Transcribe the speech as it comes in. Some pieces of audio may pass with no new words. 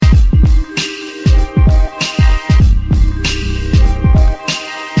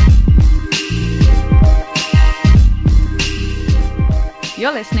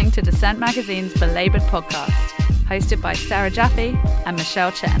listening to Dissent Magazine's Belabored podcast, hosted by Sarah Jaffe and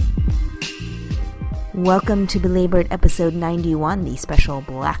Michelle Chen. Welcome to Belabored episode 91, the special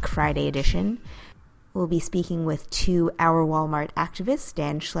Black Friday edition. We'll be speaking with two Our Walmart activists,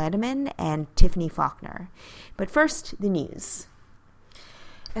 Dan Schlademan and Tiffany Faulkner. But first, the news.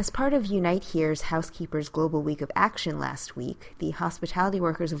 As part of Unite Here's Housekeepers Global Week of Action last week, the hospitality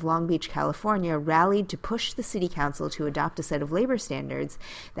workers of Long Beach, California rallied to push the city council to adopt a set of labor standards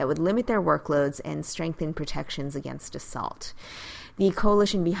that would limit their workloads and strengthen protections against assault. The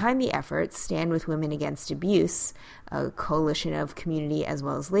coalition behind the effort, Stand With Women Against Abuse, a coalition of community as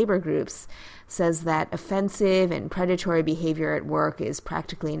well as labor groups, says that offensive and predatory behavior at work is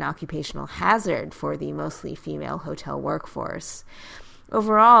practically an occupational hazard for the mostly female hotel workforce.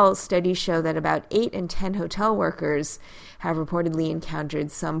 Overall, studies show that about 8 in 10 hotel workers have reportedly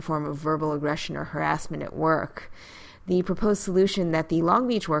encountered some form of verbal aggression or harassment at work. The proposed solution that the Long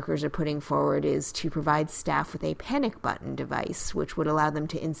Beach workers are putting forward is to provide staff with a panic button device, which would allow them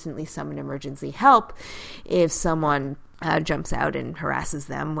to instantly summon emergency help if someone jumps out and harasses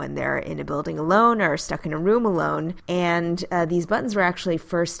them when they're in a building alone or stuck in a room alone. And these buttons were actually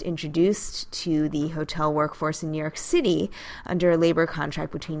first introduced to the hotel workforce in New York City under a labor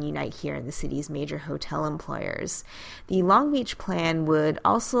contract between Unite Here and the city's major hotel employers. The Long Beach plan would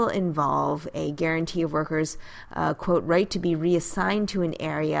also involve a guarantee of workers, quote, right to be reassigned to an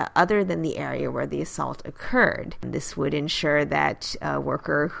area other than the area where the assault occurred. This would ensure that a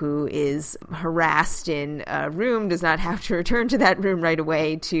worker who is harassed in a room does not have to return to that room right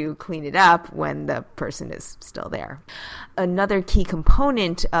away to clean it up when the person is still there. Another key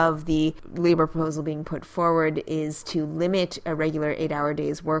component of the labor proposal being put forward is to limit a regular 8-hour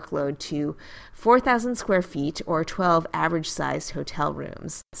day's workload to 4,000 square feet or 12 average-sized hotel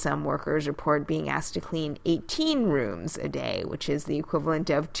rooms. Some workers report being asked to clean 18 rooms a day, which is the equivalent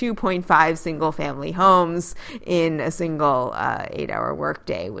of 2.5 single-family homes in a single 8-hour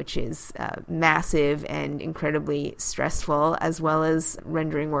workday, which is massive and incredibly stressful, as well as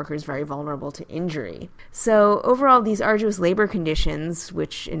rendering workers very vulnerable to injury. So overall, these arduous labor conditions,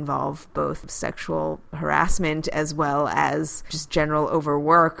 which involve both sexual harassment as well as just general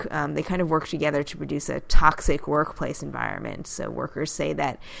overwork, they kind of work together to produce a toxic workplace environment. So workers say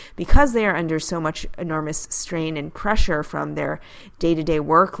that because they are under so much enormous strain and pressure from their day-to-day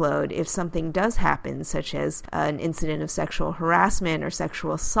workload, if something does happen, such as an incident of sexual harassment or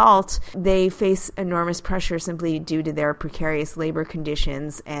sexual assault, they face enormous pressure simply due to their precarious labor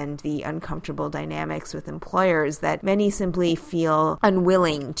conditions and the uncomfortable dynamics with employers that many simply feel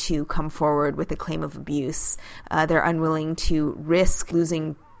unwilling to come forward with a claim of abuse. They're unwilling to risk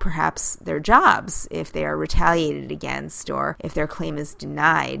losing perhaps their jobs if they are retaliated against or if their claim is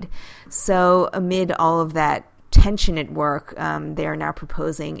denied. So amid all of that tension at work, they are now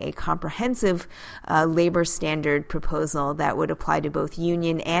proposing a comprehensive labor standard proposal that would apply to both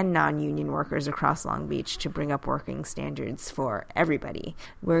union and non-union workers across Long Beach to bring up working standards for everybody.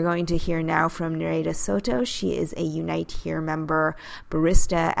 We're going to hear now from Nereida Soto. She is a Unite Here member,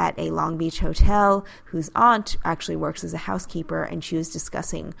 barista at a Long Beach hotel, whose aunt actually works as a housekeeper, and she was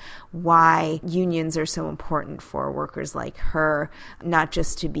discussing why unions are so important for workers like her, not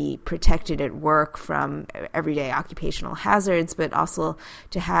just to be protected at work from everyday occupational hazards, but also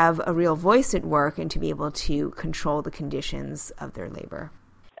to have a real voice at work and to be able to control the conditions of their labor.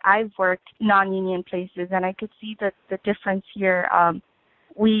 I've worked non-union places, and I could see the difference here.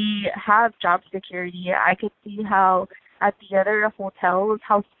 We have job security. I could see how at the other hotels,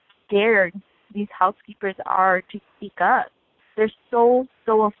 how scared these housekeepers are to speak up. They're so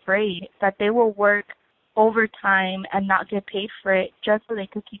afraid that they will work overtime and not get paid for it just so they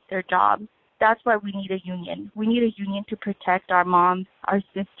could keep their job. That's why we need a union. We need a union to protect our moms, our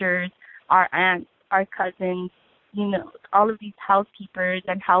sisters, our aunts, our cousins. You know, all of these housekeepers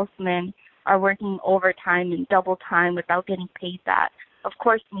and housemen are working overtime and double time without getting paid that. Of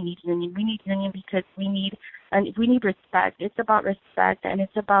course we need union. We need union because we need respect. It's about respect and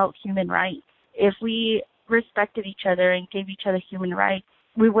it's about human rights. If we respected each other and gave each other human rights,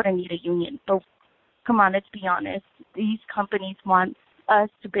 we wouldn't need a union. But come on, let's be honest. These companies want us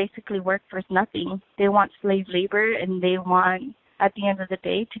to basically work for nothing. They want slave labor, and they want, at the end of the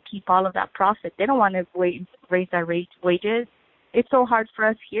day, to keep all of that profit. They don't want to raise our wages. It's so hard for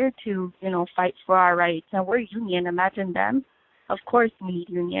us here to, fight for our rights. And we're union. Imagine them. Of course we need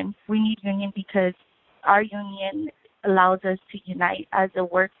union. We need union because our union allows us to unite as a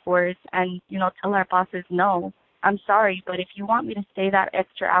workforce and, tell our bosses, no, I'm sorry, but if you want me to stay that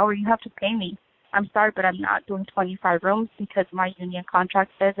extra hour, you have to pay me. I'm sorry, but I'm not doing 25 rooms because my union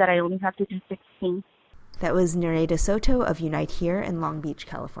contract says that I only have to do 16. That was Nereida Soto of Unite Here in Long Beach,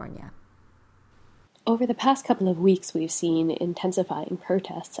 California. Over the past couple of weeks, we've seen intensifying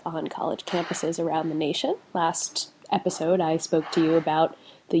protests on college campuses around the nation. Last episode, I spoke to you about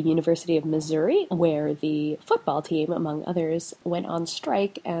the University of Missouri, where the football team, among others, went on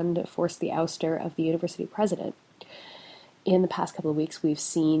strike and forced the ouster of the university president. In the past couple of weeks, we've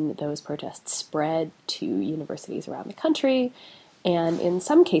seen those protests spread to universities around the country, and in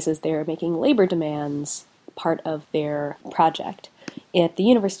some cases, they're making labor demands part of their project. At the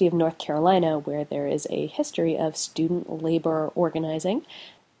University of North Carolina, where there is a history of student labor organizing,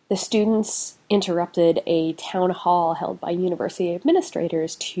 the students interrupted a town hall held by university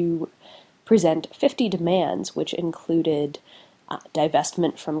administrators to present 50 demands, which included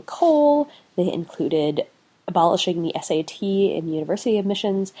divestment from coal, they included abolishing the SAT in university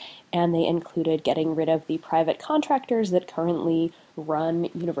admissions, and they included getting rid of the private contractors that currently run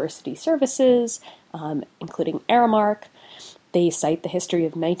university services, including Aramark. They cite the history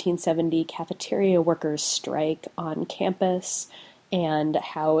of 1970 cafeteria workers' strike on campus and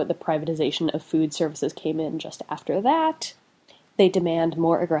how the privatization of food services came in just after that. They demand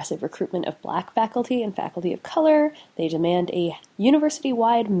more aggressive recruitment of black faculty and faculty of color. They demand a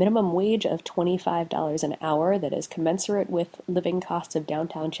university-wide minimum wage of $25 an hour that is commensurate with living costs of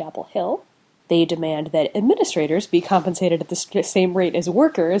downtown Chapel Hill. They demand that administrators be compensated at the same rate as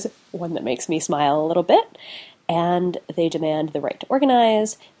workers, one that makes me smile a little bit. And they demand the right to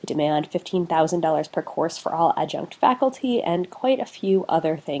organize, they demand $15,000 per course for all adjunct faculty, and quite a few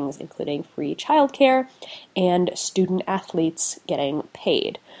other things, including free childcare and student athletes getting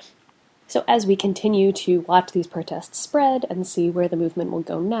paid. So as we continue to watch these protests spread and see where the movement will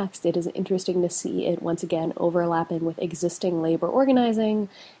go next, it is interesting to see it once again overlapping with existing labor organizing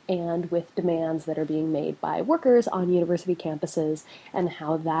and with demands that are being made by workers on university campuses, and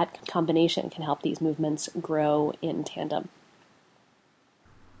how that combination can help these movements grow in tandem.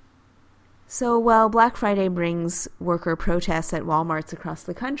 So while Black Friday brings worker protests at Walmarts across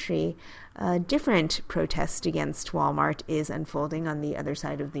the country, a different protest against Walmart is unfolding on the other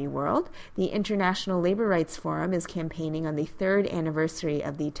side of the world. The International Labor Rights Forum is campaigning on the third anniversary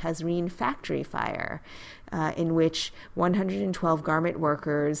of the Tazreen factory fire, in which 112 garment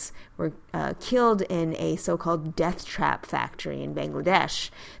workers were killed in a so-called death trap factory in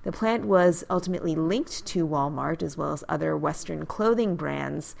Bangladesh. The plant was ultimately linked to Walmart as well as other Western clothing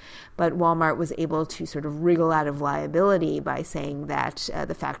brands, but Walmart was able to sort of wriggle out of liability by saying that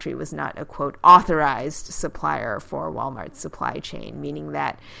the factory was not a, quote, authorized supplier for Walmart's supply chain, meaning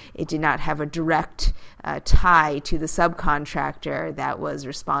that it did not have a direct tie to the subcontractor that was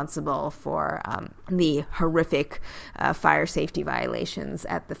responsible for the horrific fire safety violations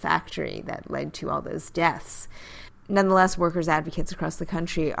at the factory that led to all those deaths. Nonetheless, workers' advocates across the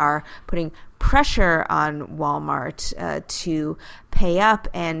country are putting pressure on Walmart to pay up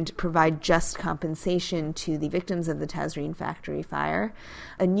and provide just compensation to the victims of the Tazreen factory fire.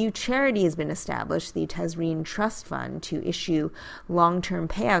 A new charity has been established, the Tazreen Trust Fund, to issue long-term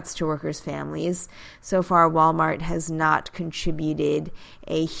payouts to workers' families. So far, Walmart has not contributed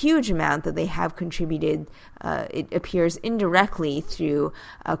a huge amount, though they have contributed, it appears, indirectly through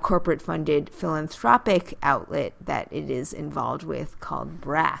a corporate-funded philanthropic outlet that it is involved with called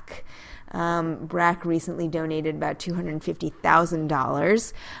BRAC. BRAC recently donated about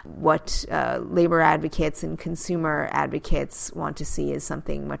 $250,000. What labor advocates and consumer advocates want to see is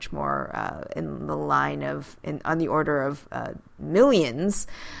something much more in the line of, on the order of millions.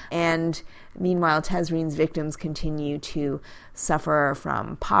 And meanwhile, Tazreen's victims continue to suffer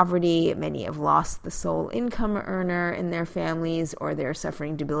from poverty. Many have lost the sole income earner in their families, or they're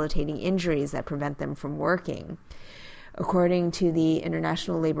suffering debilitating injuries that prevent them from working. According to the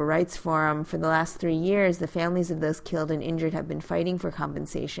International Labor Rights Forum, for the last 3 years, the families of those killed and injured have been fighting for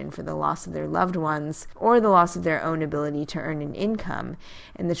compensation for the loss of their loved ones or the loss of their own ability to earn an income,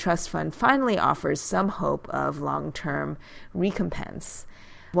 and the trust fund finally offers some hope of long-term recompense.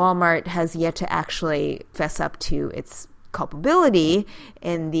 Walmart has yet to actually fess up to its culpability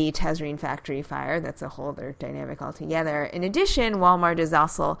in the Tazreen factory fire. That's a whole other dynamic altogether. In addition, Walmart is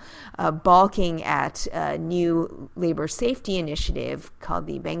also balking at a new labor safety initiative called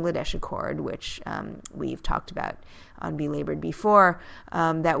the Bangladesh Accord, which we've talked about on Belabored before,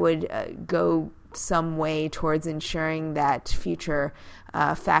 that would go some way towards ensuring that future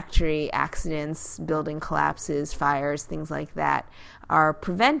factory accidents, building collapses, fires, things like that are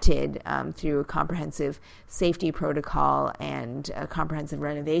prevented through a comprehensive safety protocol and comprehensive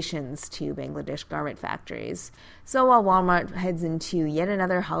renovations to Bangladesh garment factories. So while Walmart heads into yet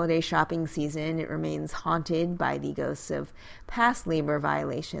another holiday shopping season, it remains haunted by the ghosts of past labor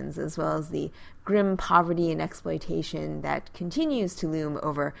violations, as well as the grim poverty and exploitation that continues to loom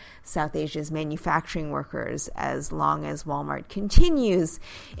over South Asia's manufacturing workers as long as Walmart continues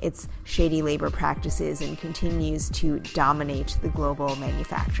its shady labor practices and continues to dominate the global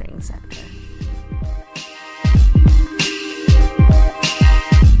manufacturing sector.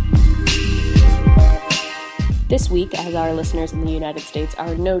 This week, as our listeners in the United States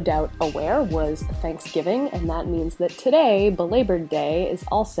are no doubt aware, was Thanksgiving, and that means that today, belabored day, is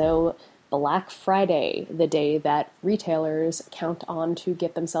also Black Friday, the day that retailers count on to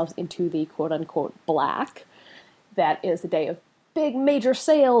get themselves into the quote-unquote black. That is the day of big major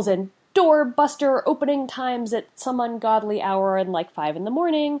sales and doorbuster opening times at some ungodly hour and like 5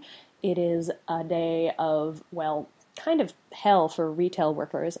 a.m. It is a day of, well, kind of hell for retail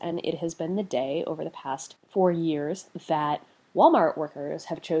workers, and it has been the day over the past 4 years that Walmart workers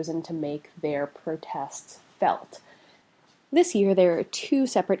have chosen to make their protests felt. This year, there are 2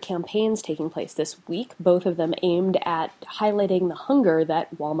 separate campaigns taking place this week, both of them aimed at highlighting the hunger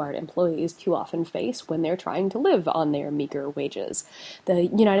that Walmart employees too often face when they're trying to live on their meager wages. The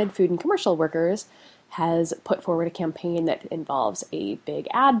United Food and Commercial Workers has put forward a campaign that involves a big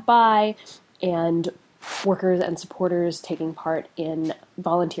ad buy and workers and supporters taking part in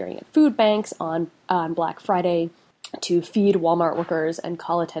volunteering at food banks on Black Friday to feed Walmart workers and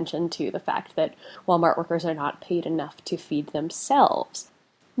call attention to the fact that Walmart workers are not paid enough to feed themselves.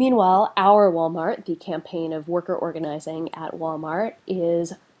 Meanwhile, Our Walmart, the campaign of worker organizing at Walmart,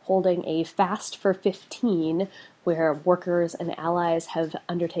 is holding a Fast for 15, where workers and allies have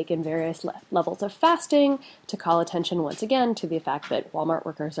undertaken various levels of fasting to call attention once again to the fact that Walmart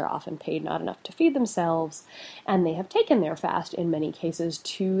workers are often paid not enough to feed themselves, and they have taken their fast in many cases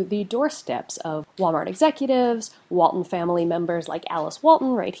to the doorsteps of Walmart executives, Walton family members like Alice Walton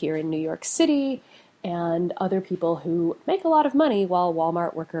right here in New York City, and other people who make a lot of money while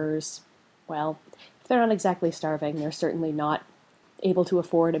Walmart workers, well, if they're not exactly starving, they're certainly not able to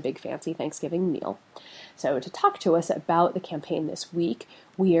afford a big fancy Thanksgiving meal. So to talk to us about the campaign this week,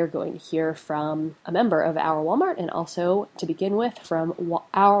 we are going to hear from a member of Our Walmart and also, to begin with, from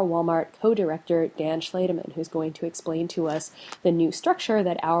Our Walmart co-director Dan Schlademan, who's going to explain to us the new structure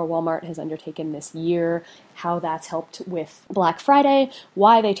that Our Walmart has undertaken this year, how that's helped with Black Friday,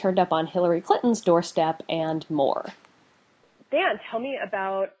 why they turned up on Hillary Clinton's doorstep, and more. Dan, tell me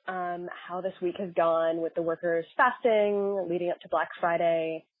about how this week has gone with the workers fasting leading up to Black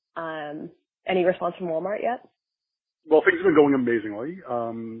Friday. Any response from Walmart yet? Well, things have been going amazingly.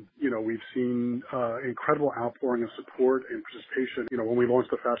 We've seen incredible outpouring of support and participation. When we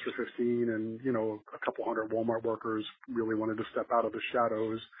launched the Fast for 15 and, a couple hundred Walmart workers really wanted to step out of the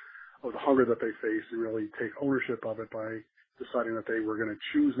shadows of the hunger that they face and really take ownership of it by deciding that they were going to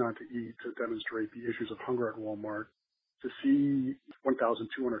choose not to eat to demonstrate the issues of hunger at Walmart. To see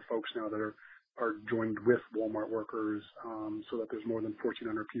 1,200 folks now that are joined with Walmart workers, so that there's more than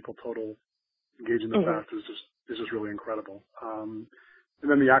 1,400 people total engaged in the fast is just really incredible. And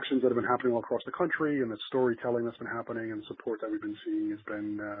then the actions that have been happening all across the country and the storytelling that's been happening and support that we've been seeing has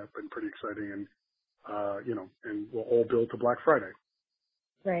been pretty exciting, and and we'll all build to Black Friday.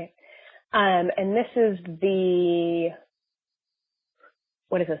 Right. And this is the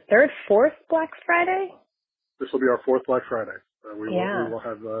third, fourth Black Friday? This will be our 4th Black Friday. We will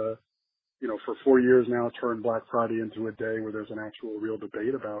have, for 4 years now, turned Black Friday into a day where there's an actual real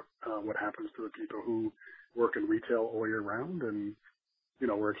debate about what happens to the people who work in retail all year round. And,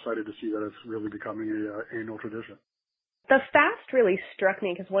 we're excited to see that it's really becoming an annual tradition. The fast really struck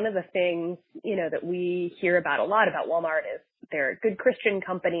me because one of the things, that we hear about a lot about Walmart is they're a good Christian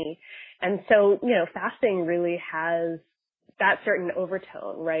company. And so, fasting really has that certain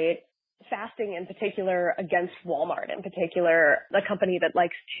overtone, right? Fasting in particular against Walmart in particular, a company that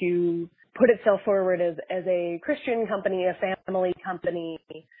likes to put itself forward as a Christian company, a family company.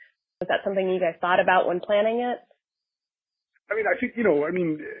 Was that something you guys thought about when planning it?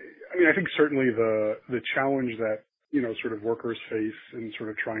 I think certainly the challenge that, sort of workers face in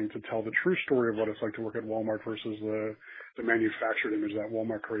sort of trying to tell the true story of what it's like to work at Walmart versus the manufactured image that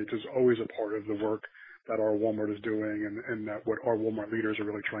Walmart creates is always a part of the work that Our Walmart is doing and that what Our Walmart leaders are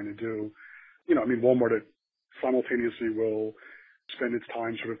really trying to do. Walmart simultaneously will spend its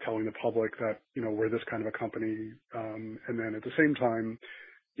time sort of telling the public that, we're this kind of a company. And then at the same time,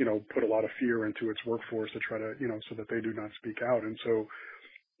 put a lot of fear into its workforce to try to, so that they do not speak out. And so,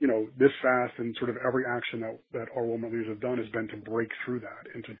 this fast and sort of every action that our Walmart leaders have done has been to break through that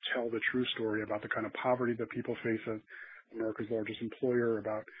and to tell the true story about the kind of poverty that people face at America's largest employer,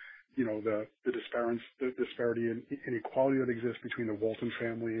 about, the disparity and inequality that exists between the Walton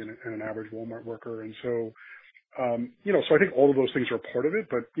family and an average Walmart worker. And so, so I think all of those things are part of it,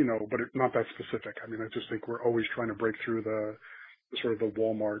 but not that specific. I mean, I just think we're always trying to break through the sort of the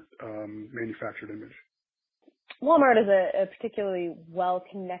Walmart manufactured image. Walmart is a particularly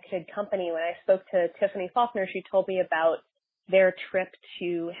well-connected company. When I spoke to Tiffany Faulkner, she told me about their trip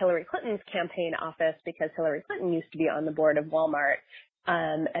to Hillary Clinton's campaign office because Hillary Clinton used to be on the board of Walmart,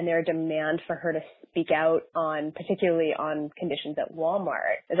 and their demand for her to speak out particularly on conditions at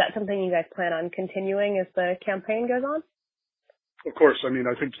Walmart. Is that something you guys plan on continuing as the campaign goes on? Of course. I mean,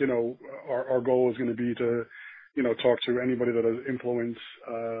 I think, our goal is going to be to, talk to anybody that has influence,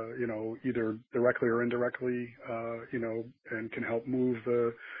 either directly or indirectly, and can help move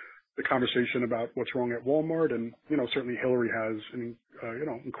the conversation about what's wrong at Walmart. And, certainly Hillary has,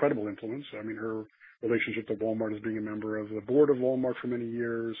 incredible influence. I mean, her relationship to Walmart as being a member of the board of Walmart for many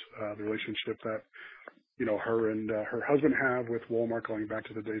years, the relationship that, her and her husband have with Walmart going back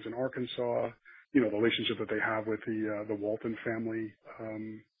to the days in Arkansas, the relationship that they have with the Walton family.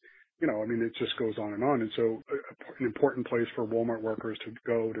 I mean, it just goes on. And so an important place for Walmart workers to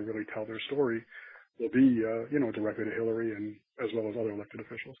go to really tell their story will be, directly to Hillary and as well as other elected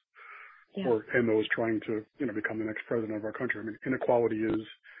officials. Yeah. And those trying to, become the next president of our country. I mean, inequality is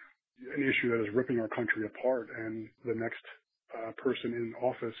an issue that is ripping our country apart, and the next person in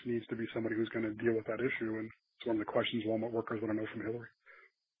office needs to be somebody who's going to deal with that issue. And it's one of the questions Walmart workers want to know from Hillary.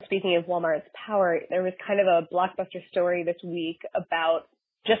 Speaking of Walmart's power, there was kind of a blockbuster story this week about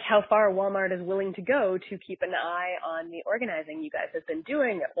just how far Walmart is willing to go to keep an eye on the organizing you guys have been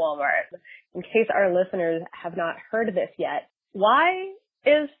doing at Walmart. In case our listeners have not heard of this yet, why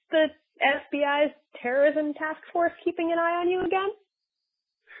is the FBI's terrorism task force keeping an eye on you again?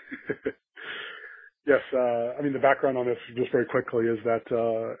 Yes. I mean, the background on this, just very quickly, is that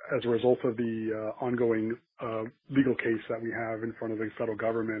as a result of the ongoing legal case that we have in front of the federal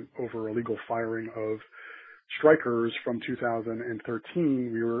government over illegal firing of strikers from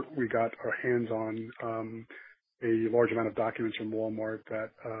 2013, we got our hands on a large amount of documents from Walmart that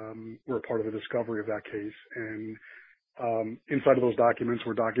were part of the discovery of that case. And inside of those documents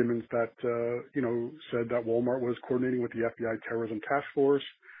were documents that, said that Walmart was coordinating with the FBI Terrorism Task Force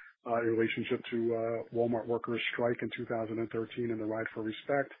in relationship to Walmart workers' strike in 2013 and the Ride for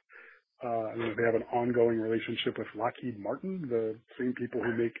Respect. They have an ongoing relationship with Lockheed Martin, the same people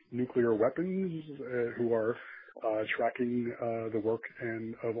who make nuclear weapons, who are tracking the work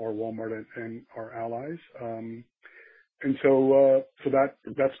of our Walmart and our allies. And so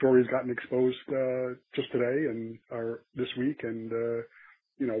that story has gotten exposed just today or this week, and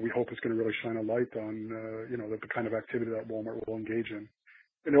we hope it's going to really shine a light on the kind of activity that Walmart will engage in.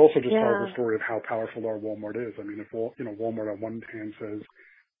 And it also just tells the story of how powerful our Walmart is. I mean, if Walmart on one hand says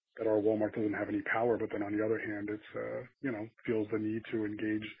that our Walmart doesn't have any power, but then on the other hand, it's feels the need to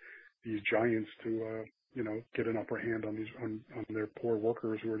engage these giants to get an upper hand on their poor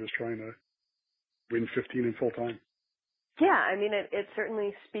workers who are just trying to win 15 in full time. Yeah, I mean, it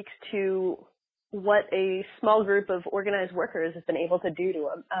certainly speaks to what a small group of organized workers has been able to do to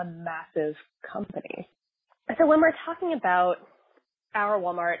a massive company. So when we're talking about our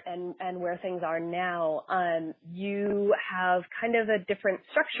Walmart and where things are now, you have kind of a different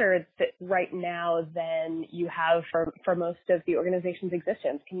structure right now than you have for most of the organization's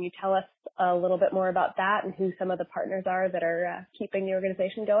existence. Can you tell us a little bit more about that and who some of the partners are that are keeping the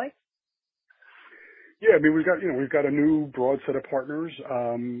organization going? Yeah, I mean, we've got a new broad set of partners,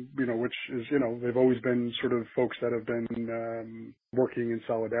 which is, they've always been sort of folks that have been working in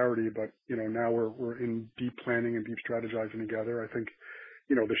solidarity, but, now we're in deep planning and deep strategizing together. I think,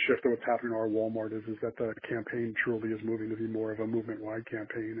 the shift of what's happening in our Walmart is that the campaign truly is moving to be more of a movement-wide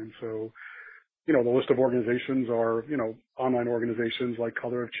campaign. And so, the list of organizations are, online organizations like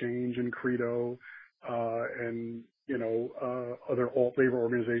Color of Change and Credo, and, other alt-labor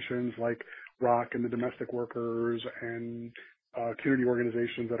organizations like ROC and the domestic workers, and community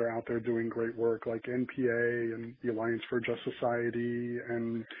organizations that are out there doing great work like NPA and the Alliance for Just Society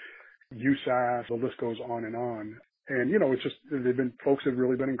and USAS. The list goes on and on. And, it's just, folks have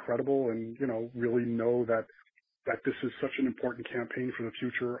really been incredible and, really know that this is such an important campaign for the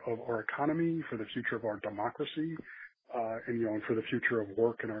future of our economy, for the future of our democracy, and for the future of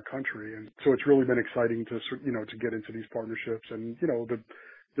work in our country. And so it's really been exciting to get into these partnerships, and,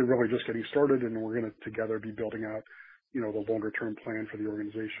 they're really just getting started, and we're going to together be building out the longer term plan for the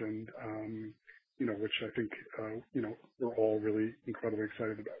organization, which I think, we're all really incredibly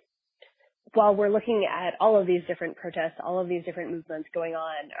excited about. While we're looking at all of these different protests, all of these different movements going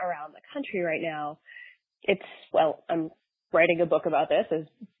on around the country right now, I'm writing a book about this, as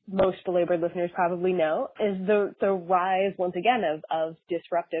most belabored listeners probably know, is the rise once again of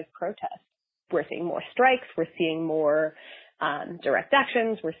disruptive protests. We're seeing more strikes, we're seeing more direct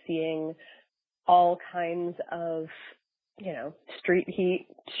actions, we're seeing all kinds of, street heat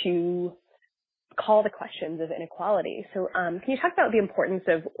to call the questions of inequality. So can you talk about the importance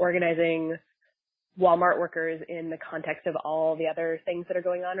of organizing Walmart workers in the context of all the other things that are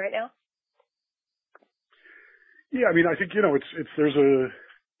going on right now? Yeah, I think,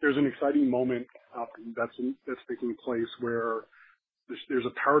 there's an exciting moment that's taking place where there's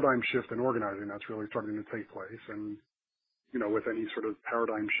a paradigm shift in organizing that's really starting to take place. And, with any sort of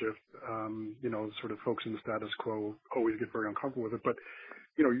paradigm shift, sort of folks in the status quo always get very uncomfortable with it. But,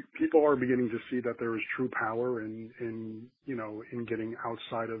 people are beginning to see that there is true power in getting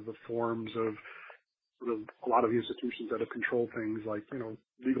outside of the forms of sort of a lot of the institutions that have controlled things like,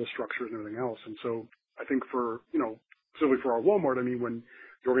 legal structures and everything else. And so I think specifically for our Walmart, when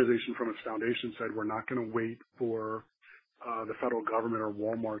the organization from its foundation said we're not going to wait for the federal government or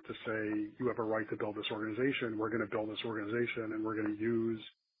Walmart to say you have a right to build this organization, we're going to build this organization and we're going to use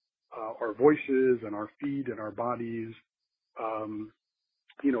our voices and our feet and our bodies,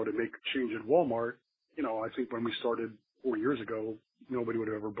 to make change at Walmart. I think when we started 4 years ago, nobody would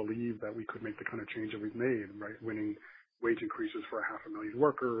have ever believed that we could make the kind of change that we've made, right? Winning wage increases for 500,000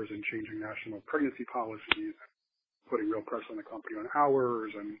 workers and changing national pregnancy policies, putting real pressure on the company on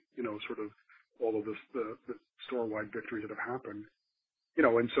hours and, sort of all of this, the store-wide victories that have happened,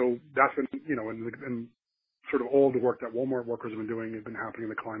 and so that's been, and sort of all the work that Walmart workers have been doing has been happening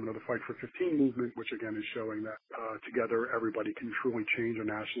in the Climate of the Fight for 15 movement, which again is showing that, together everybody can truly change a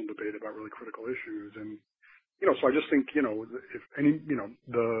national debate about really critical issues. And, so I just think, if any,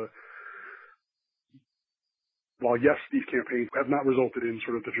 while yes, these campaigns have not resulted in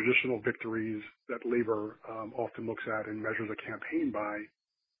sort of the traditional victories that labor often looks at and measures a campaign by,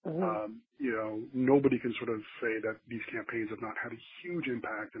 nobody can sort of say that these campaigns have not had a huge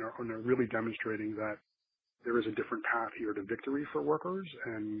impact and are really demonstrating that there is a different path here to victory for workers.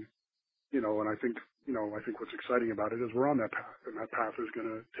 And, and I think what's exciting about it is we're on that path, and that path is going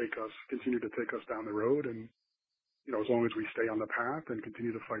to continue to take us down the road. And, as long as we stay on the path and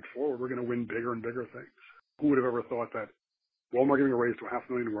continue to fight forward, we're going to win bigger and bigger things. Who would have ever thought that Walmart giving a raise to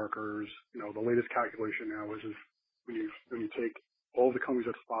 500,000 workers, the latest calculation now is when you take all the companies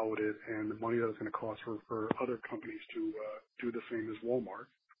that followed it and the money that it's going to cost for other companies to do the same as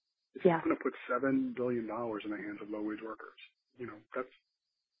Walmart, it's going to put $7 billion in the hands of low-wage workers. That's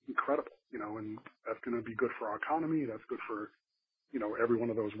incredible, and that's going to be good for our economy. That's good for, every one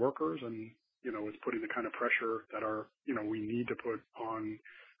of those workers. And, it's putting the kind of pressure that we need to put on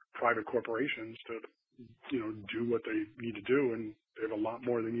private corporations to, do what they need to do. And they have a lot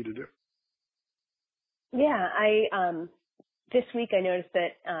more they need to do. Yeah, this week I noticed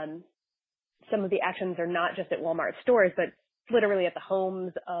that some of the actions are not just at Walmart stores, but literally at the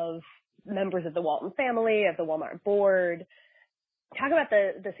homes of members of the Walton family, of the Walmart board. Talk about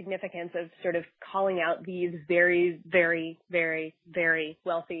the significance of sort of calling out these very, very, very, very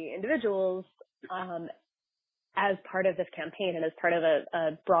wealthy individuals as part of this campaign and as part of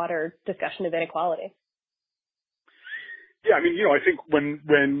a broader discussion of inequality. Yeah, I think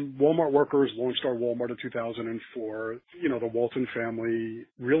when Walmart workers launched our Walmart in 2004, the Walton family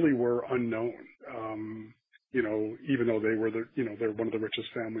really were unknown, even though they were they're one of the richest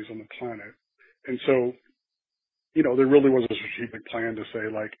families on the planet. And so, there really was a strategic plan to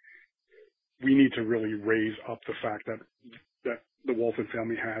say, like, we need to really raise up the fact that the Walton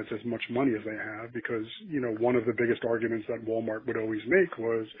family has as much money as they have, because, one of the biggest arguments that Walmart would always make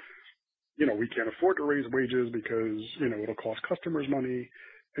was, we can't afford to raise wages because, it'll cost customers money.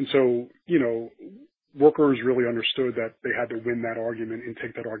 And so, workers really understood that they had to win that argument and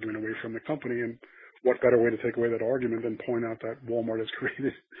take that argument away from the company. And what better way to take away that argument than point out that Walmart has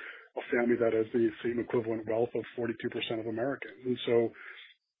created a family that has the same equivalent wealth of 42% of Americans. And so,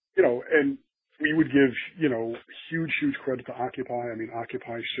 and we would give, huge credit to Occupy.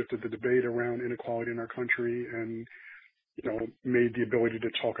 Occupy shifted the debate around inequality in our country and, made the ability to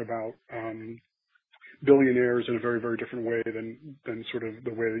talk about billionaires in a very, very different way than sort of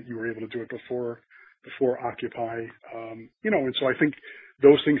the way that you were able to do it before Occupy. And so I think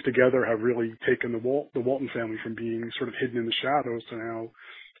those things together have really taken the Walton family from being sort of hidden in the shadows to now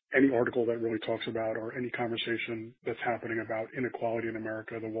any article that really talks about or any conversation that's happening about inequality in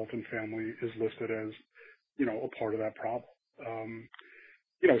America, the Walton family is listed as, a part of that problem.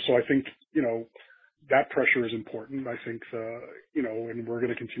 So I think, that pressure is important. I think, and we're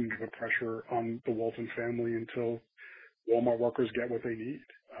going to continue to put pressure on the Walton family until Walmart workers get what they need,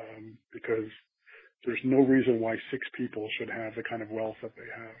 because there's no reason why 6 people should have the kind of wealth that they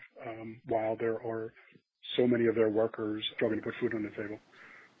have, while there are so many of their workers struggling to put food on the table.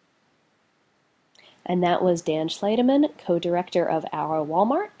 And that was Dan Schleideman, co-director of Our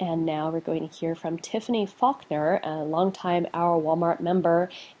Walmart. And now we're going to hear from Tiffany Faulkner, a longtime Our Walmart member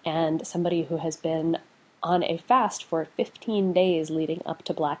and somebody who has been on a fast for 15 days leading up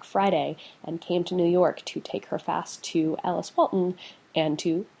to Black Friday and came to New York to take her fast to Alice Walton and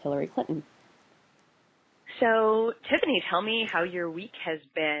to Hillary Clinton. So, Tiffany, tell me how your week has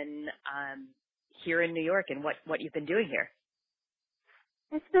been here in New York and what you've been doing here.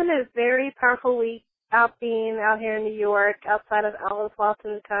 It's been a very powerful week being out here in New York, outside of Alice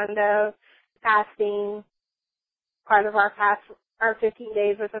Walton's condo, fasting. Part of our fast, our 15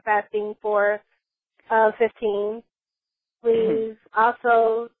 days worth of fasting for 15. We've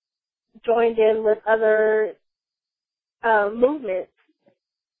also joined in with other movements.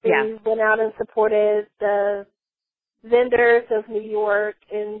 Yeah. We went out and supported the vendors of New York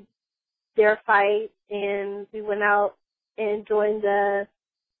in their fight, and we went out and joined the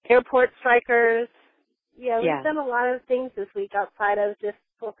airport strikers. Yeah, we've done a lot of things this week outside of just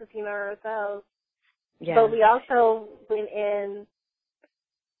focusing on ourselves. Yeah. But we also went and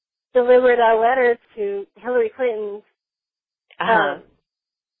delivered our letter to Hillary Clinton's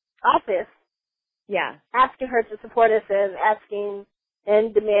office. Yeah. Asking her to support us and asking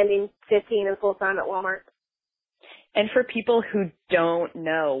and demanding 15 and full time at Walmart. And for people who don't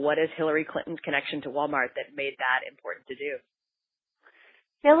know, what is Hillary Clinton's connection to Walmart that made that important to do?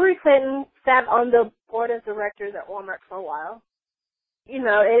 Hillary Clinton sat on the board of directors at Walmart for a while.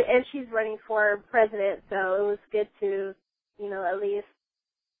 And she's running for president, so it was good to, at least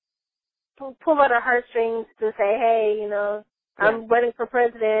pull out our heartstrings to say, hey, I'm running for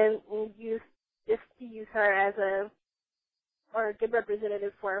president, and use her as a good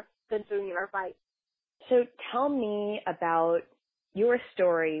representative for continuing our fight. So tell me about your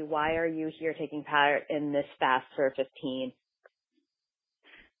story. Why are you here taking part in this fast for 15?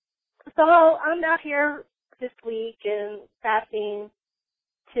 So I'm out here this week and fasting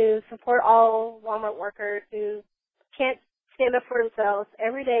to support all Walmart workers who can't stand up for themselves.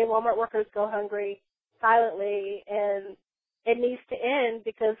 Every day Walmart workers go hungry silently, and it needs to end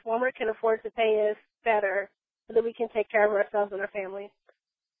because Walmart can afford to pay us better so that we can take care of ourselves and our families.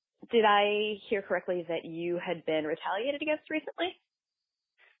 Did I hear correctly that you had been retaliated against recently?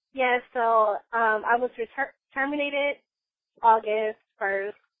 Yes, so I was terminated August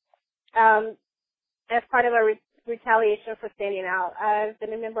 1st as part of a retaliation for standing out. I've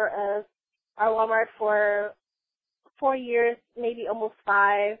been a member of our Walmart for 4 years, maybe almost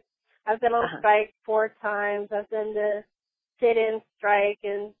 5. I've been on strike 4 times. I've done the sit-in strike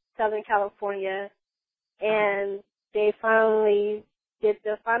in Southern California, and they finally did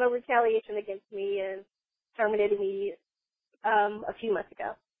the final retaliation against me and terminated me a few months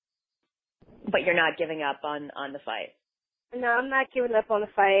ago. But you're not giving up on the fight? No, I'm not giving up on the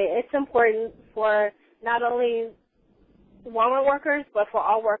fight. It's important for not only Walmart workers, but for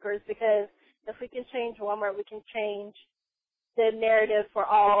all workers, because if we can change Walmart, we can change the narrative for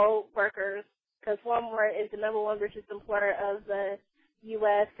all workers, because Walmart is the number 1 richest employer of the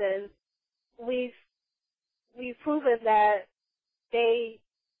U.S., and we've proven that the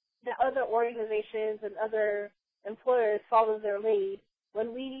other organizations and other employers follow their lead.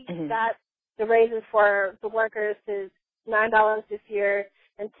 When we got the raises for the workers to $9 this year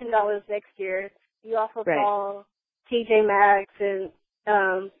and $10 next year, you also saw TJ Maxx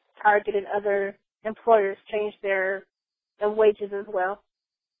and Target and other employers change their wages as well.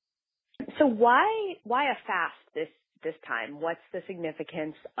 So why a fast this time? What's the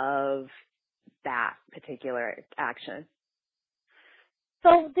significance of that particular action?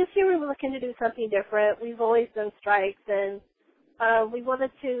 So this year we were looking to do something different. We've always done strikes, and we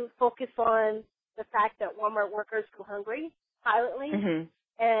wanted to focus on the fact that Walmart workers go hungry silently,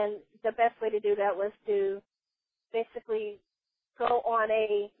 and the best way to do that was to basically go on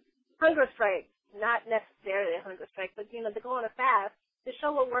a hunger strike, not necessarily a hunger strike, but, to go on a fast to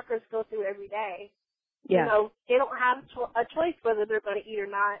show what workers go through every day. Yeah. They don't have a choice whether they're going to eat or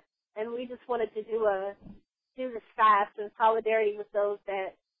not, and we just wanted to do this fast in solidarity with those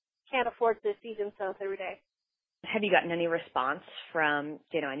that can't afford to feed themselves every day. Have you gotten any response from,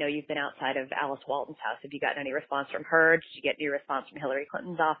 I know you've been outside of Alice Walton's house. Have you gotten any response from her? Did you get any response from Hillary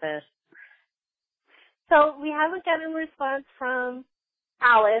Clinton's office? So we haven't gotten a response from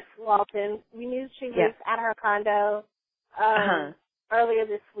Alice Walton. We knew she was at her condo earlier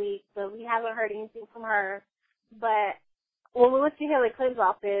this week, but we haven't heard anything from her. But when we went to Hillary Clinton's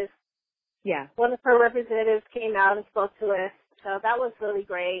office, one of her representatives came out and spoke to us, so that was really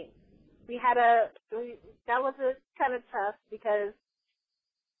great. That was kind of tough because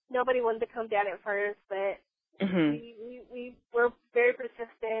nobody wanted to come down at first, but we were very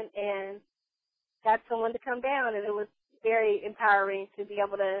persistent and got someone to come down, and it was very empowering to be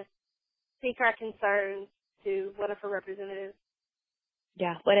able to speak our concerns to one of her representatives.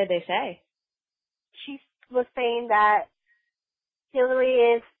 Yeah, what did they say? She was saying that Hillary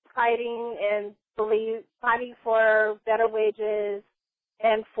is fighting for better wages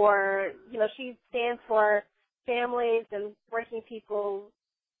and for, she stands for families and working people.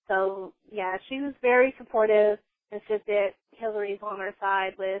 So, yeah, she was very supportive and said that Hillary's on her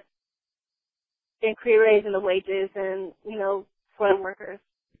side with raising the wages and, for the workers.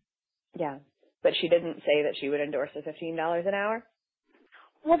 Yeah, but she didn't say that she would endorse the $15 an hour?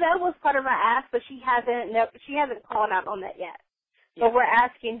 Well, that was part of our ask, but she hasn't called out on that yet. Yeah. But we're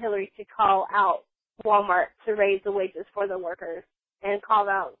asking Hillary to call out Walmart to raise the wages for the workers and call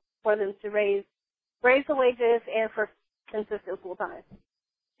out for them to raise the wages and for consistent full time.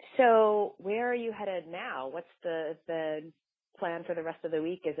 So where are you headed now? What's the plan for the rest of the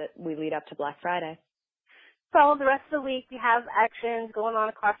week? Is it we lead up to Black Friday? So the rest of the week we have actions going on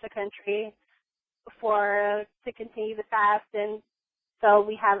across the country to continue the fast, and so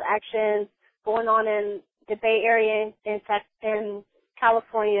we have actions going on in the Bay Area in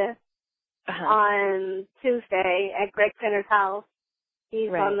California on Tuesday at Greg Penner's house. He's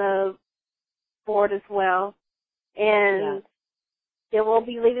on the board as well. And it will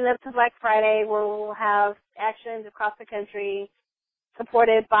be leading up to Black Friday, where we'll have actions across the country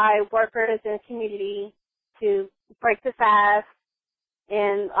supported by workers in the community to break the fast,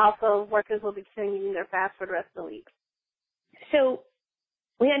 and also workers will be continuing their fast for the rest of the week. So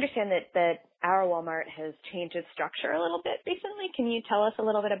we understand that Our Walmart has changed its structure a little bit recently. Can you tell us a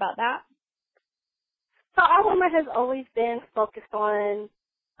little bit about that? So Our Walmart has always been focused on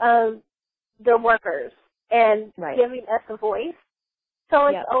the workers and giving us a voice. So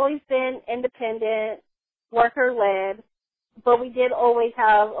it's always been independent, worker-led, but we did always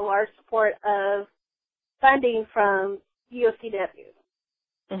have a large support of funding from UFCW.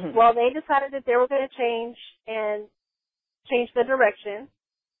 Mm-hmm. Well, they decided that they were going to change the direction.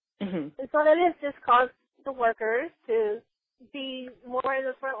 Mm-hmm. And so that has just caused the workers to be more in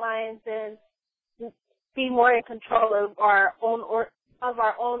the front lines and be more in control of our own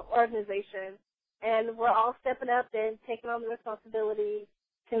organization. And we're all stepping up and taking on the responsibility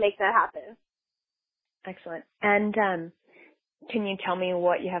to make that happen. Excellent. And can you tell me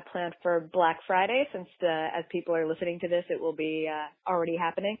what you have planned for Black Friday, since as people are listening to this, it will be already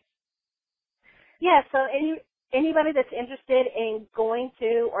happening? Yeah, so anybody that's interested in going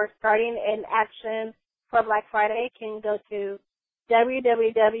to or starting an action for Black Friday can go to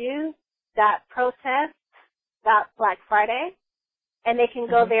www.protest.blackfriday, and they can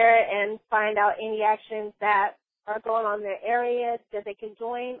go there and find out any actions that are going on in their area that they can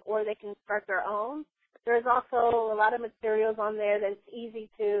join, or they can start their own. There's also a lot of materials on there that's easy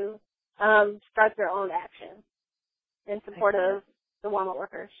to start their own action in support of the Walmart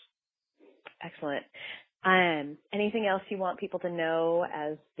workers. Excellent. Anything else you want people to know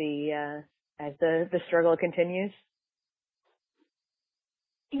as the struggle continues?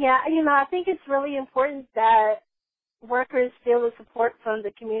 Yeah, I think it's really important that workers feel the support from the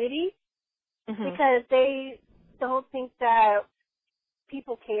community, because they don't think that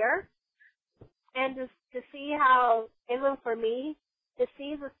people care. And to see how, even for me, to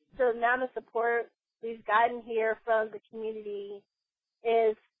see the amount of support we've gotten here from the community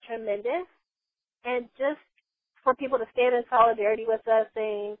is tremendous. And just for people to stand in solidarity with us,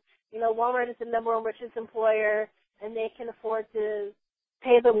 saying, Walmart is the number one richest employer, and they can afford to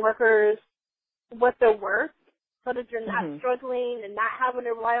pay the workers what they're worth, so that you're not struggling and not having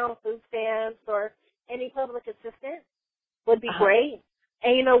to rely on food stamps or any public assistance, would be great.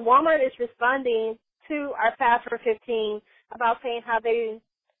 And, Walmart is responding to our Fast for 15 about saying how they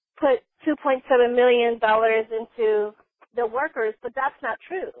put $2.7 million into the workers, but that's not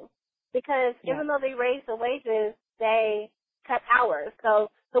true. Because even though they raise the wages, they cut hours.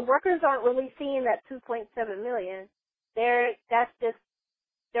 So the workers aren't really seeing that $2.7 million. That's just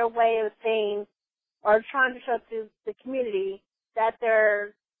their way of saying, or trying to show to the community that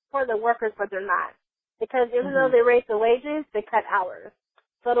they're for the workers, but they're not. Because even though they raise the wages, they cut hours.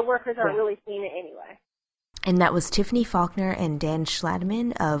 So the workers aren't really seeing it anyway. And that was Tiffany Faulkner and Dan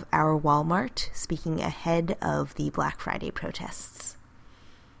Schlademan of Our Walmart speaking ahead of the Black Friday protests.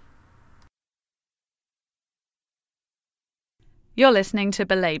 You're listening to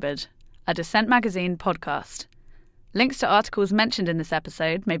Belabored, a Dissent Magazine podcast. Links to articles mentioned in this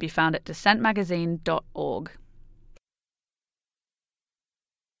episode may be found at dissentmagazine.org.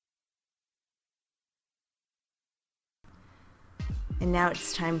 And now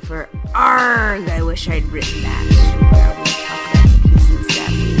it's time for ARG, I Wish I'd Written That, where we talk about the pieces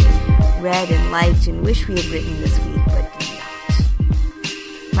that we read and liked and wish we had written this week, but did not.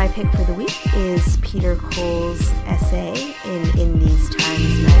 My pick for the week is Peter Cole's essay in These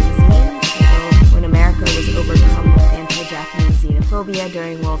Times magazine, titled When America Was Overcome with Anti-Japanese Xenophobia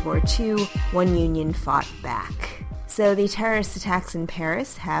During World War II, One Union Fought Back. So the terrorist attacks in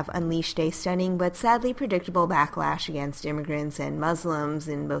Paris have unleashed a stunning but sadly predictable backlash against immigrants and Muslims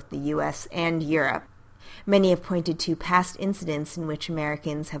in both the U.S. and Europe. Many have pointed to past incidents in which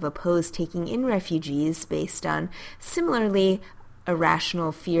Americans have opposed taking in refugees based on similarly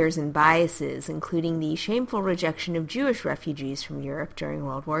irrational fears and biases, including the shameful rejection of Jewish refugees from Europe during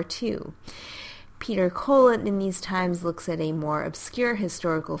World War II. Peter Cole in These Times looks at a more obscure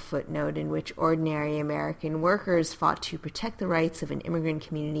historical footnote in which ordinary American workers fought to protect the rights of an immigrant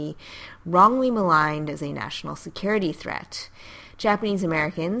community wrongly maligned as a national security threat. Japanese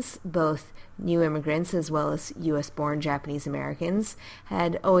Americans, both new immigrants as well as U.S.-born Japanese Americans,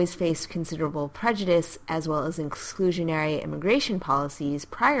 had always faced considerable prejudice as well as exclusionary immigration policies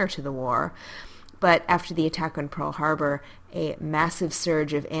prior to the war. But after the attack on Pearl Harbor, a massive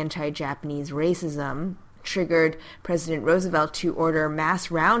surge of anti-Japanese racism triggered President Roosevelt to order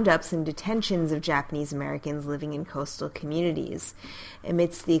mass roundups and detentions of Japanese Americans living in coastal communities.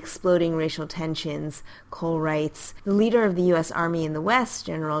 Amidst the exploding racial tensions, Cole writes, the leader of the U.S. Army in the West,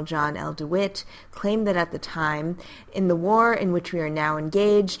 General John L. DeWitt, claimed that at the time, in the war in which we are now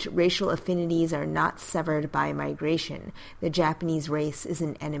engaged, racial affinities are not severed by migration. The Japanese race is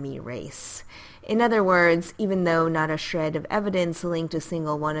an enemy race. In other words, even though not a shred of evidence linked a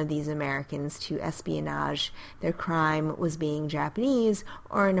single one of these Americans to espionage, their crime was being Japanese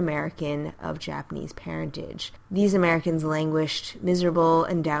or an American of Japanese parentage. These Americans languished, miserable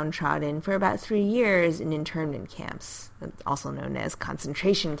and downtrodden, for about 3 years in internment camps, also known as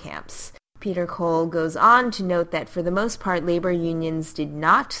concentration camps. Peter Cole goes on to note that for the most part, labor unions did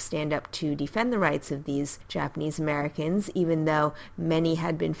not stand up to defend the rights of these Japanese Americans, even though many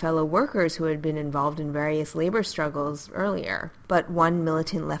had been fellow workers who had been involved in various labor struggles earlier. But one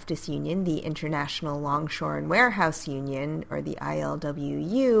militant leftist union, the International Longshore and Warehouse Union, or the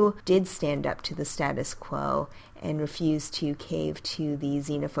ILWU, did stand up to the status quo and refused to cave to the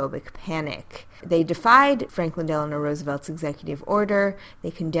xenophobic panic. They defied Franklin Delano Roosevelt's executive order,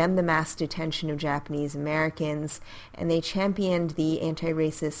 they condemned the mass detention of Japanese Americans, and they championed the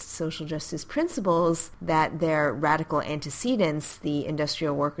anti-racist social justice principles that their radical antecedents, the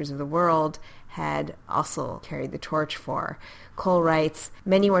industrial workers of the world, had also carried the torch for. Cole writes,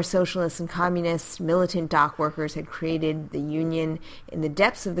 many were socialists and communists. Militant dock workers had created the union in the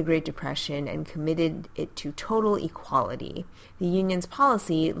depths of the Great Depression and committed it to total equality. The union's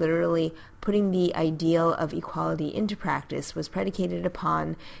policy, literally putting the ideal of equality into practice, was predicated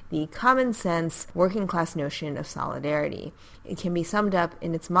upon the common sense, working class notion of solidarity. It can be summed up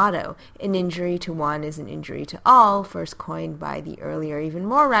in its motto, an injury to one is an injury to all, first coined by the earlier, even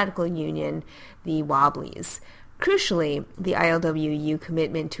more radical union, the Wobblies. Crucially, the ILWU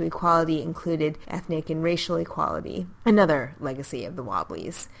commitment to equality included ethnic and racial equality, another legacy of the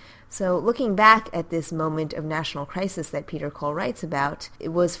Wobblies. So looking back at this moment of national crisis that Peter Cole writes about, it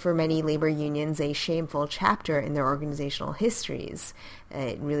was for many labor unions a shameful chapter in their organizational histories.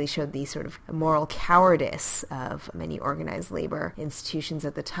 It really showed the sort of moral cowardice of many organized labor institutions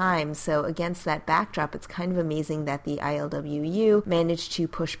at the time. So against that backdrop, it's kind of amazing that the ILWU managed to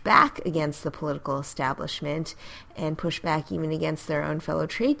push back against the political establishment and push back even against their own fellow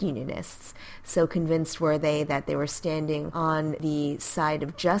trade unionists. So convinced were they that they were standing on the side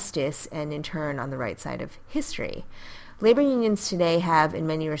of justice and in turn on the right side of history. Labor unions today have, in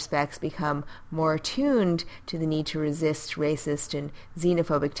many respects, become more attuned to the need to resist racist and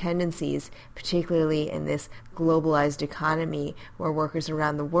xenophobic tendencies, particularly in this globalized economy where workers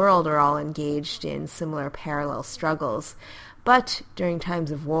around the world are all engaged in similar parallel struggles. But during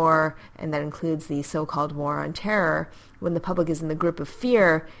times of war, and that includes the so-called war on terror, when the public is in the grip of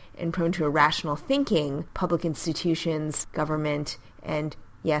fear and prone to irrational thinking, public institutions, government, and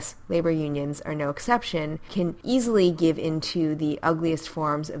yes, labor unions are no exception, can easily give into the ugliest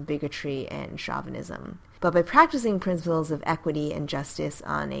forms of bigotry and chauvinism. But by practicing principles of equity and justice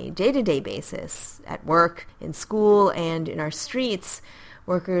on a day-to-day basis, at work, in school, and in our streets,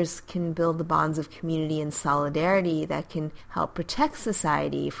 workers can build the bonds of community and solidarity that can help protect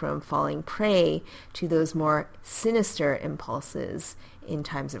society from falling prey to those more sinister impulses in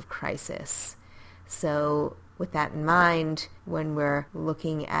times of crisis. So with that in mind, when we're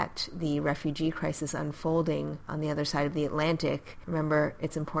looking at the refugee crisis unfolding on the other side of the Atlantic, remember,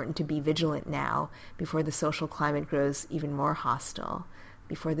 it's important to be vigilant now before the social climate grows even more hostile,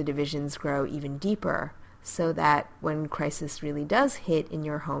 before the divisions grow even deeper, so that when crisis really does hit in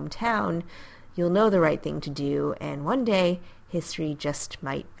your hometown, you'll know the right thing to do, and one day, history just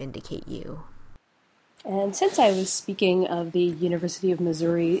might vindicate you. And since I was speaking of the University of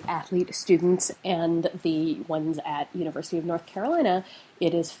Missouri athlete students and the ones at University of North Carolina,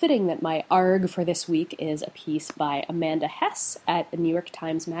 it is fitting that my ARG for this week is a piece by Amanda Hess at the New York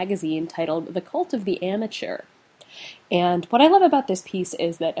Times Magazine titled The Cult of the Amateur. And what I love about this piece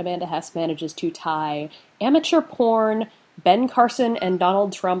is that Amanda Hess manages to tie amateur porn, Ben Carson and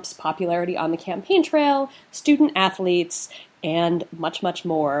Donald Trump's popularity on the campaign trail, student athletes, and much, much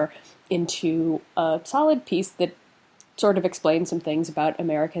more into a solid piece that sort of explains some things about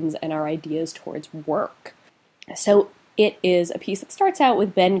Americans and our ideas towards work. So it is a piece that starts out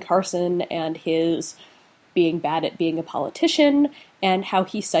with Ben Carson and his being bad at being a politician, and how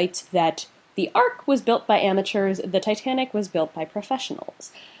he cites that the Ark was built by amateurs, the Titanic was built by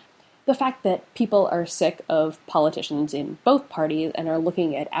professionals. The fact that people are sick of politicians in both parties and are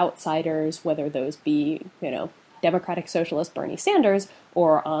looking at outsiders, whether those be, Democratic Socialist Bernie Sanders,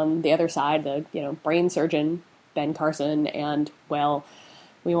 or on the other side, the, brain surgeon Ben Carson, and, well,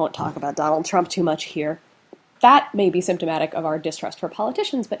 we won't talk about Donald Trump too much here. That may be symptomatic of our distrust for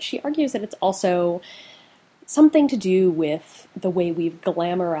politicians, but she argues that it's also something to do with the way we've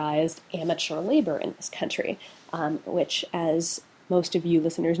glamorized amateur labor in this country, which, as most of you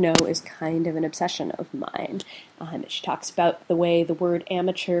listeners know, is kind of an obsession of mine. She talks about the way the word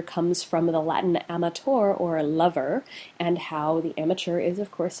amateur comes from the Latin amator, or lover, and how the amateur is, of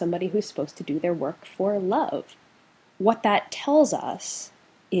course, somebody who's supposed to do their work for love. What that tells us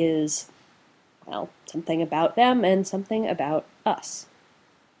is, well, something about them and something about us.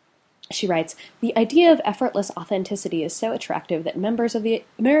 She writes, "The idea of effortless authenticity is so attractive that members of the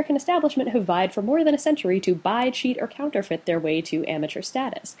American establishment have vied for more than a century to buy, cheat, or counterfeit their way to amateur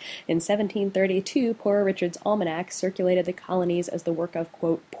status. In 1732, Poor Richard's Almanac circulated the colonies as the work of,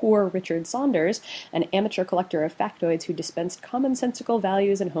 quote, Poor Richard Saunders, an amateur collector of factoids who dispensed commonsensical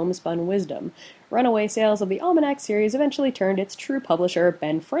values and homespun wisdom. Runaway sales of the Almanac series eventually turned its true publisher,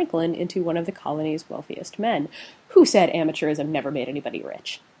 Ben Franklin, into one of the colony's wealthiest men. Who said amateurism never made anybody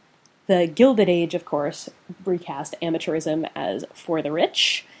rich?" The Gilded Age, of course, recast amateurism as for the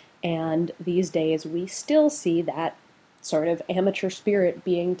rich, and these days we still see that sort of amateur spirit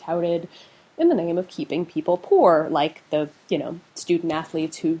being touted in the name of keeping people poor, like the, student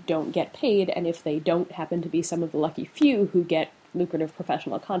athletes who don't get paid, and if they don't happen to be some of the lucky few who get lucrative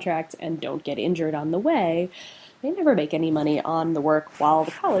professional contracts and don't get injured on the way, they never make any money on the work while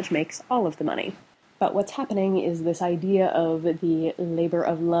the college makes all of the money. But what's happening is this idea of the labor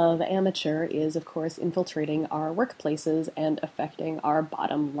of love amateur is, of course, infiltrating our workplaces and affecting our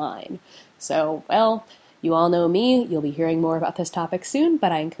bottom line. So, well, you all know me. You'll be hearing more about this topic soon,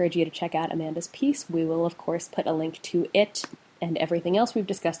 but I encourage you to check out Amanda's piece. We will, of course, put a link to it and everything else we've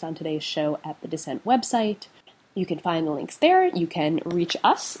discussed on today's show at the Dissent website. You can find the links there. You can reach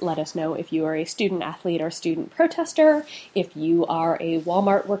us. Let us know if you are a student athlete or student protester, if you are a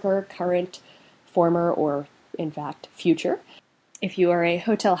Walmart worker, current, former, or, in fact, future. If you are a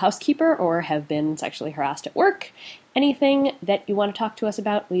hotel housekeeper or have been sexually harassed at work, anything that you want to talk to us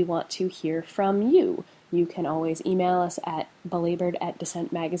about, we want to hear from you. You can always email us at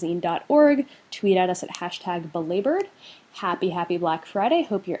belabored@dissentmagazine.org, tweet at us at #belabored. Happy Black Friday.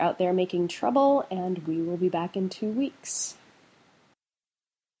 Hope you're out there making trouble, and we will be back in 2 weeks.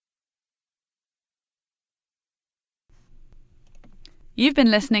 You've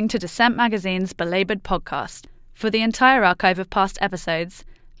been listening to Dissent Magazine's Belabored podcast. For the entire archive of past episodes,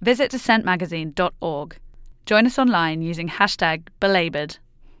 visit dissentmagazine.org. Join us online using #belabored.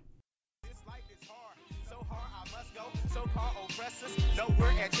 This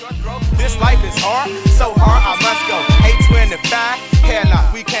life is hard, so hard I must go. 825, hell no,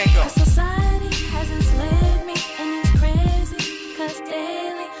 we can't go. Society has enslaved me and it's crazy, 'cause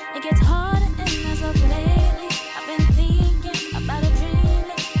daily it gets harder and as of late